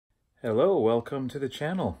Hello, welcome to the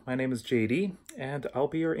channel. My name is Jay Dee, and I'll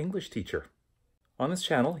be your English teacher. On this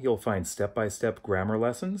channel, you'll find step-by-step grammar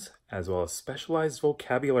lessons, as well as specialized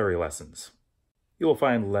vocabulary lessons. You will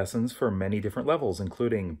find lessons for many different levels,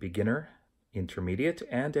 including beginner, intermediate,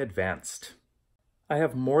 and advanced. I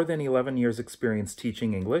have more than 11 years experience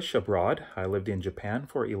teaching English abroad. I lived in Japan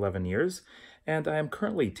for 11 years, and I am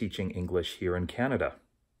currently teaching English here in Canada.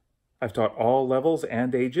 I've taught all levels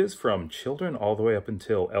and ages, from children all the way up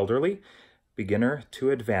until elderly, beginner to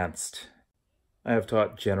advanced. I have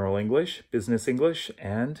taught general English, business English,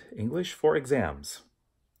 and English for exams.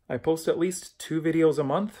 I post at least 2 videos a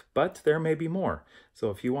month, but there may be more. So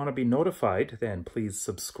if you want to be notified, then please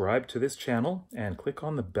subscribe to this channel and click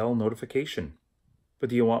on the bell notification. But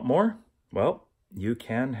do you want more? Well, you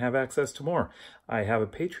can have access to more. I have a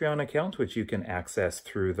Patreon account which you can access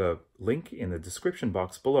through the link in the description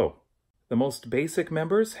box below. The most basic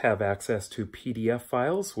members have access to PDF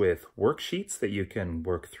files with worksheets that you can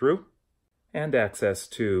work through, and access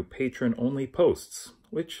to patron-only posts,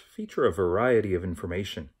 which feature a variety of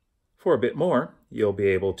information. For a bit more, you'll be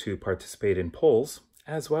able to participate in polls,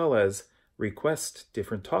 as well as request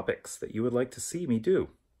different topics that you would like to see me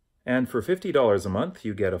do. And for $50 a month,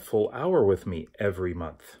 you get a full hour with me every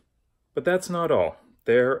month. But that's not all.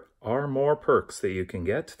 There are more perks that you can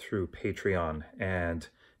get through Patreon, and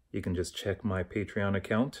you can just check my Patreon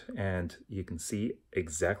account and you can see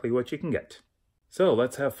exactly what you can get. So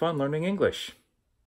let's have fun learning English.